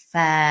because it's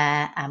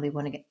fair, and we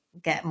want to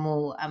get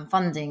more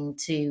funding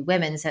to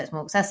women so it's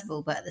more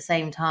accessible. But at the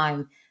same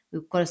time,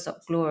 we've got to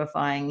stop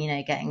glorifying,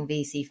 getting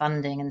VC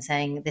funding and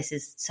saying this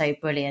is so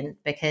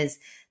brilliant, because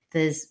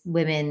there's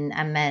women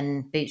and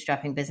men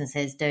bootstrapping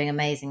businesses doing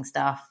amazing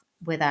stuff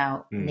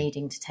without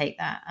needing to take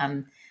that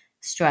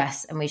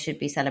stress, and we should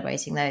be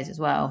celebrating those as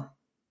well.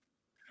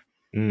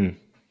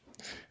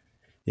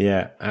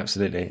 Yeah,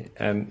 absolutely.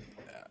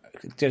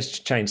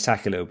 Just change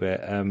tack a little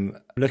bit.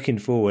 Looking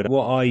forward,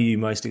 what are you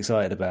most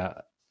excited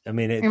about? I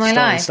mean,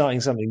 it's starting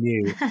something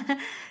new.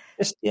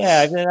 Just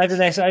yeah, over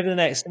the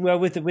next well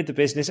with the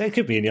business, it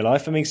could be in your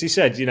life. I mean, as you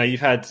said, you've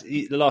had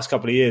the last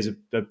couple of years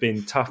have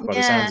been tough by the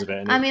Yeah, sounds of it,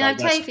 and I mean, I've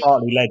that's totally,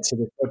 partly led to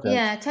the project.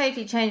 yeah,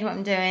 totally changed what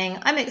I'm doing.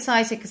 I'm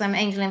excited because I'm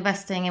angel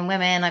investing in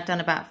women. I've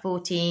done about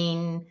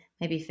 14,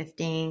 maybe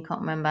 15, can't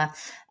remember.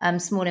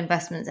 Small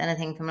investments,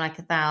 anything from like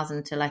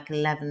 1,000 to like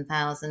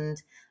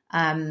 11,000,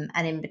 and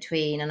in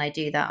between. And I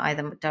do that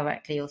either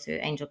directly or through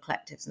angel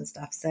collectives and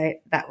stuff. So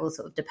that will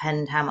sort of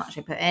depend how much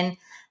I put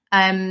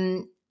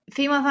in.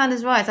 Female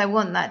Founders Rise, I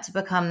want that to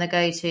become the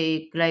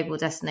go-to global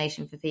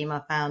destination for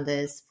female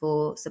founders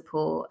for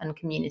support and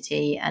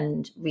community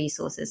and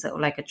resources, sort of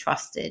like a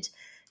trusted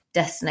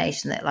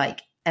destination that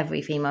like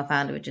every female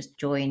founder would just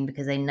join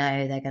because they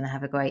know they're going to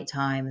have a great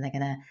time and they're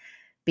going to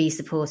be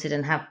supported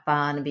and have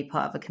fun and be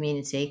part of a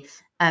community.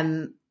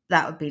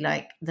 That would be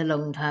like the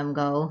long-term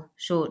goal.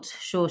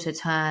 Shorter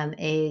term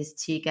is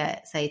to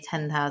get, say,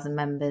 10,000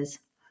 members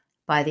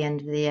by the end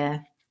of the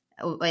year.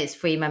 It's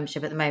free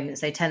membership at the moment,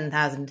 so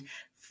 10,000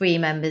 free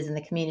members in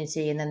the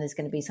community, and then there's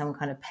going to be some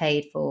kind of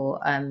paid for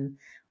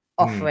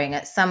offering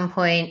at some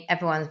point. Not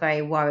everyone's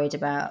very worried,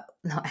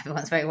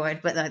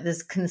 but like,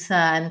 there's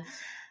concern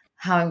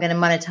how I'm going to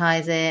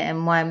monetize it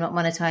and why I'm not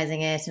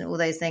monetizing it and all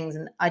those things.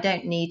 And I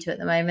don't need to at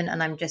the moment.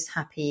 And I'm just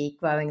happy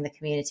growing the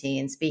community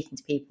and speaking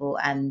to people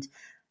and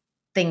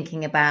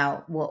thinking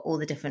about what all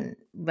the different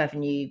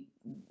revenue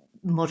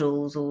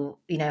models or,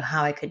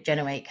 how I could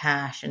generate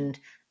cash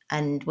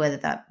and whether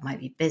that might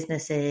be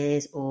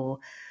businesses or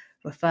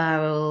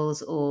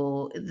referrals,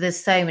 or there's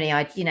so many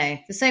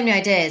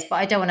ideas, but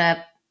I don't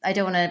want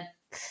to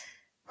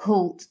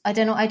halt. I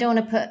don't want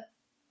to put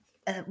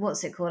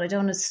what's it called? I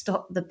don't want to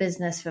stop the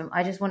business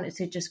I just want it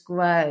to just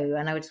grow,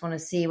 and I just want to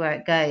see where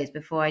it goes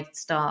before I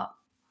start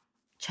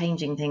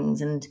changing things.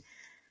 And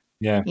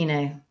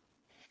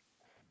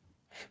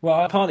Well,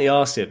 I partly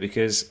asked it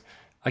because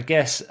I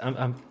guess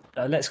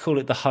let's call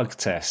it the hug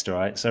test,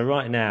 right? So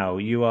right now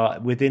you are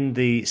within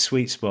the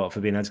sweet spot for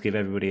being able to give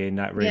everybody in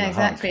that room a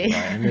exactly.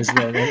 hug. Right? And it's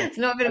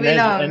not going to be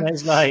long. And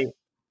there's like,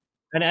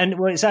 and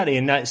well, exactly,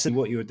 and that's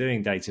what you're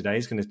doing day to day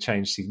is going to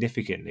change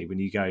significantly when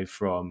you go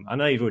from. I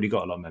know you've already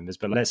got a lot of members,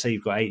 but let's say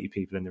you've got 80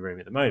 people in the room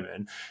at the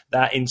moment.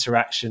 That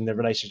interaction, the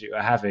relationship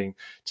you're having,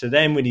 to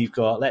then when you've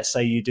got, let's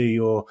say you do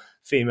your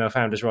Female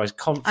Founders Rise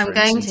conference. I'm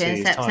going to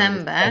in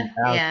September.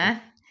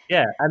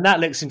 Yeah, and that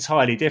looks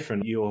entirely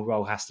different. Your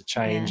role has to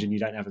change, and you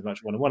don't have as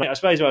much one-on-one. I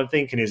suppose what I'm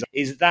thinking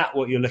is that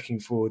what you're looking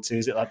forward to?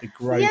 Is it like the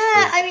growth? Yeah,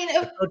 I mean,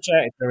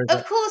 project?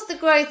 Of course, the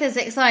growth is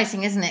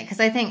exciting, isn't it?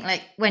 Because I think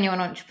like when you're an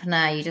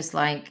entrepreneur, you just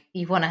like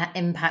you want to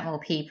impact more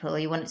people.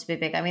 You want it to be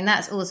big. I mean,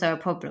 that's also a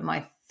problem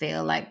I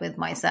feel like with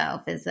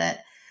myself is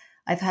that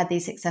I've had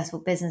these successful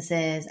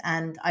businesses,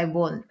 and I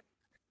want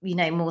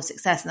more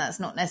success, and that's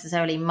not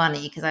necessarily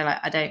money because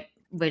I don't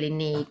really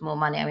need more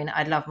money. I mean,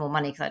 I'd love more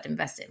money because I'd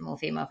invest it in more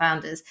female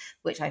founders,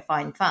 which I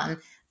find fun.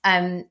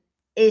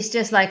 It's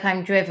just like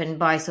I'm driven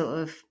by sort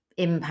of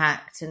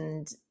impact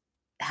and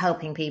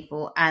helping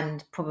people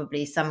and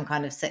probably some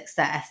kind of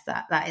success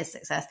that is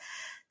success.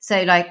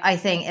 So like, I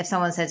think if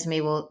someone said to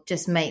me, well,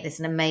 just make this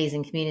an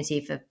amazing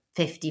community for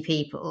 50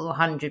 people or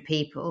 100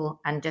 people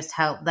and just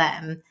help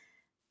them,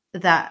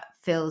 that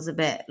feels a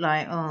bit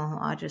like,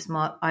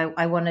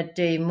 I want to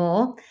do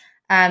more.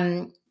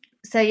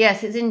 So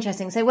yes, it's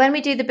interesting. So when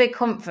we do the big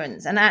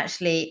conference, and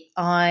actually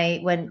I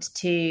went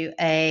to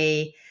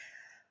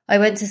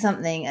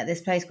something at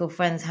this place called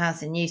Friends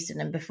House in Euston.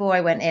 And before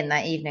I went in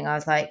that evening, I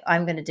was like,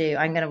 I'm going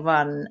to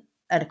run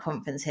at a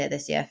conference here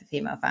this year for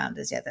female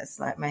founders. Yeah, that's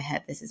like my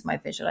head. This is my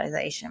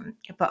visualization.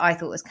 But I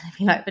thought it was going to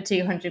be like for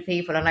 200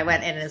 people. And I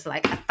went in and it's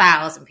like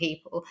 1,000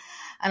 people.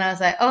 And I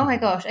was like, oh my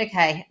gosh,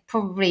 okay,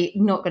 probably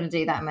not going to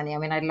do that many. I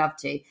mean, I'd love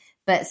to.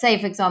 But say,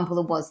 for example,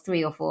 there was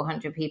 300 or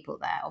 400 people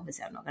there.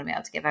 Obviously, I'm not going to be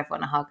able to give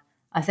everyone a hug.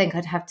 I think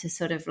I'd have to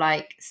sort of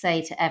like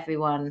say to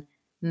everyone,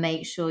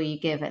 make sure you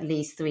give at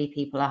least 3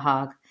 people a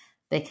hug,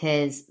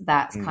 because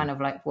that's kind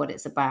of like what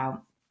it's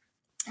about.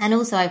 And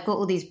also I've got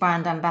all these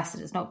brand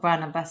ambassadors, not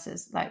brand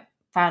ambassadors, like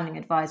founding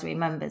advisory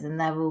members, and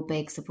they're all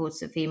big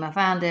supporters of female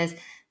founders,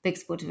 big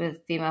supporters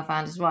of Female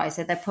Founders Rise.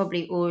 So they're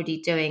probably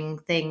already doing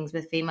things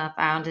with female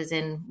founders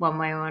in one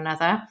way or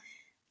another.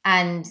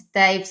 And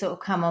they've sort of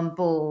come on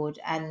board,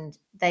 and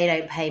they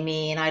don't pay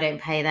me and I don't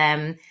pay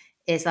them.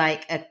 It's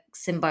like a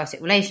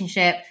symbiotic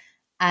relationship.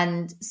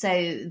 And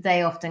so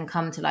they often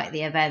come to like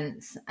the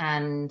events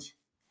and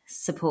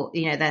support,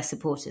 they're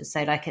supporters.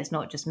 So like, it's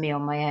not just me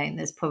on my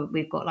own.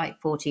 We've got like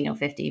 14 or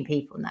 15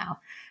 people now.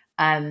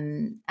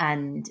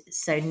 And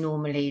so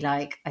normally,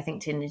 like, I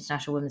think to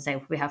International Women's Day,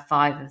 we have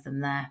 5 of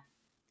them there.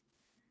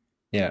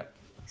 Yeah.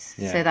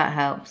 So that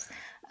helps.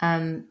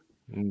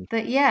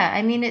 But yeah,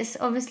 I mean, it's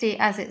obviously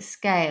as it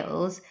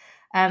scales.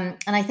 And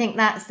I think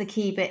that's the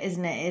key bit,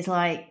 isn't it? Is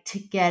like to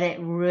get it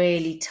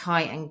really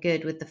tight and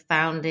good with the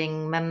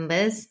founding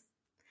members.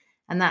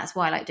 And that's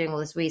why like doing all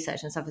this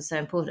research and stuff is so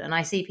important. And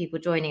I see people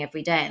joining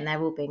every day and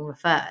they're all being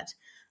referred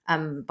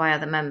by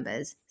other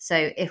members.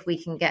 So if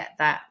we can get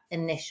that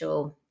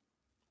initial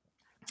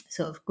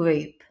sort of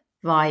group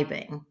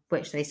vibing,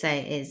 which they say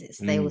it is,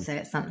 they all say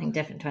it's something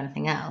different to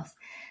anything else,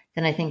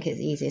 then I think it's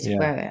easier to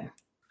grow it.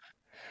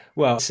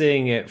 Well,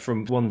 seeing it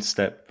from one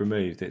step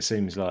removed, it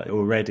seems like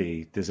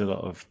already there's a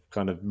lot of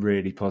kind of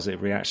really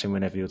positive reaction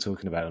whenever you're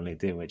talking about on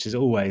LinkedIn, which is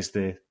always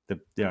the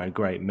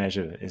great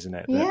measure, isn't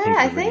it? Yeah,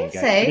 I think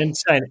so.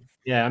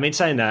 And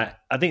saying that,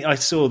 I think I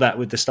saw that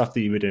with the stuff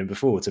that you were doing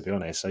before, to be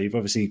honest. So you've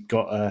obviously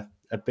got a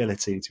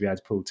ability to be able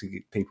to pull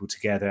people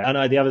together.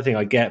 And the other thing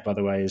I get, by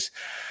the way, is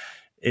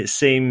it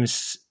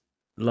seems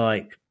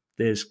like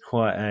there's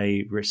quite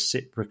a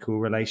reciprocal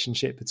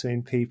relationship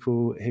between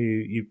people who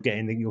you get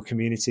in your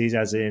communities,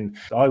 as in,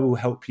 I will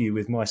help you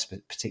with my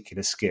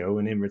particular skill,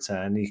 and in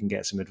return, you can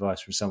get some advice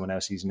from someone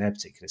else using their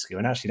particular skill.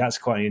 And actually, that's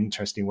quite an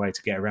interesting way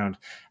to get around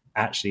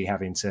actually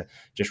having to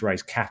just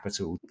raise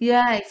capital.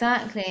 Yeah,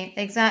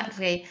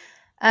 exactly.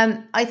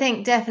 I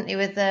think definitely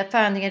with the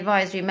founding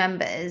advisory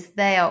members,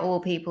 they are all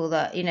people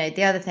that,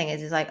 the other thing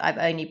is like, I've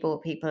only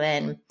brought people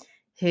in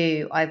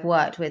who I've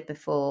worked with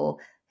before,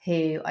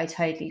 who I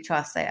totally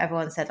trust. So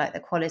everyone said like the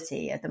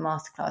quality of the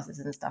masterclasses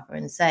and stuff are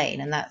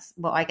insane. And that's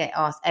what I get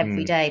asked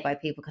every day by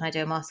people. Can I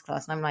do a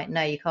masterclass? And I'm like,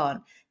 no, you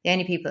can't. The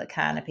only people that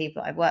can are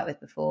people I've worked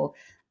with before,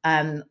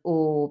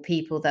 or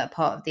people that are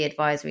part of the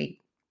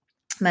advisory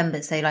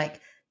members. So like,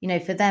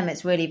 for them,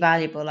 it's really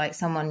valuable. Like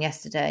someone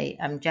yesterday,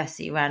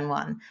 Jessie ran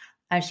one,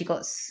 and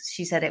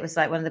she said it was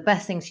like one of the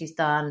best things she's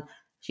done.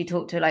 She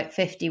talked to like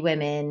 50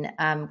 women,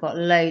 got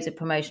loads of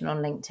promotion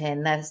on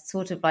LinkedIn. They're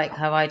sort of like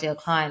her ideal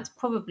clients.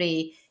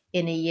 Probably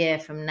in a year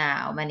from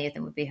now, many of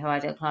them would be her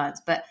ideal clients.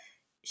 But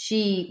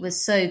she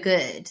was so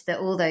good that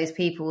all those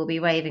people will be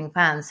raving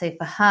fans. So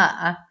for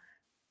her,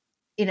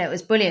 it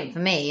was brilliant for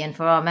me and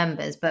for our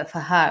members, but for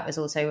her, it was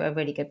also a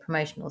really good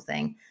promotional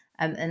thing.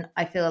 And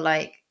I feel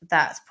like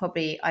I've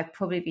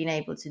probably been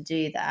able to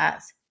do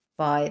that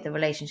by the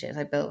relationships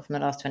I built from the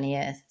last 20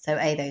 years. So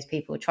those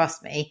people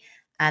trust me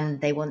and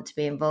they want to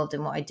be involved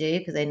in what I do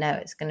because they know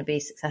it's going to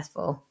be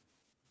successful.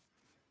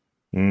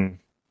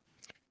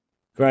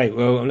 Great.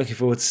 Well, I'm looking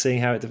forward to seeing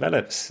how it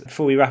develops.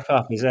 Before we wrap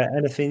up, is there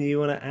anything you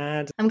want to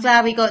add? I'm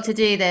glad we got to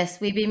do this.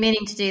 We've been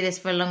meaning to do this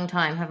for a long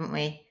time, haven't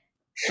we?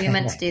 We were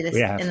meant to do this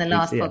in the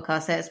last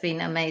podcast, so it's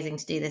been amazing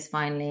to do this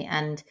finally.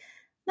 And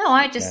no,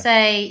 I'd just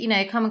say,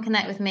 come and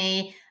connect with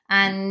me.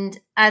 And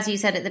as you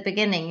said at the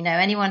beginning,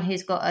 anyone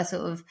who's got a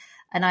sort of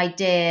an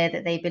idea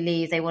that they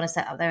believe they want to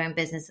set up their own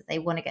business, that they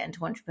want to get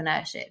into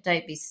entrepreneurship,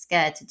 don't be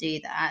scared to do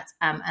that.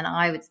 And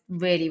I would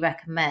really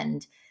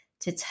recommend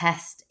to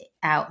test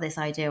out this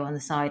idea on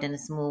the side in a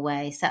small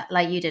way. So,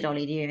 like you did,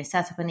 Ollie,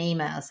 set up an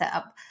email, set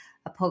up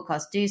a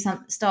podcast,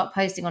 start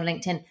posting on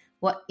LinkedIn.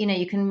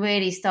 You can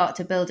really start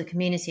to build a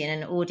community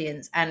and an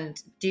audience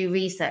and do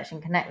research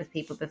and connect with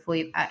people before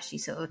you've actually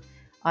sort of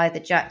either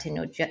jacked in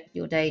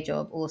your day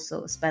job or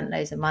sort of spent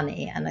loads of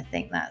money. And I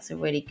think that's a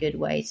really good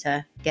way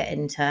to get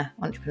into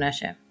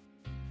entrepreneurship.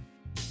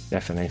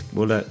 Definitely.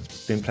 Well, look,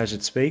 it's been a pleasure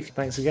to speak.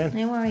 Thanks again.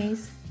 No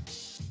worries.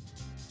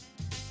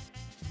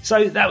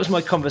 So that was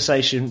my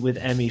conversation with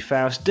Emmy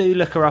Faust. Do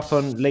look her up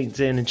on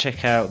LinkedIn and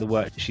check out the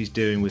work she's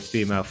doing with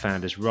Female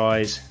Founders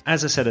Rise.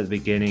 As I said at the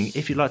beginning,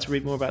 if you'd like to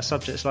read more about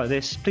subjects like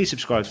this, please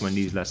subscribe to my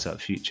newsletter,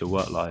 Future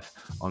Work Life,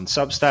 on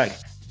Substack.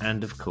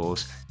 And of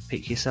course,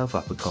 pick yourself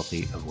up a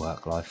copy of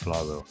Work Life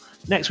Flywheel.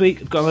 Next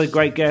week, I've got another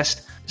great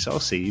guest, so I'll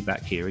see you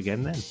back here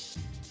again then.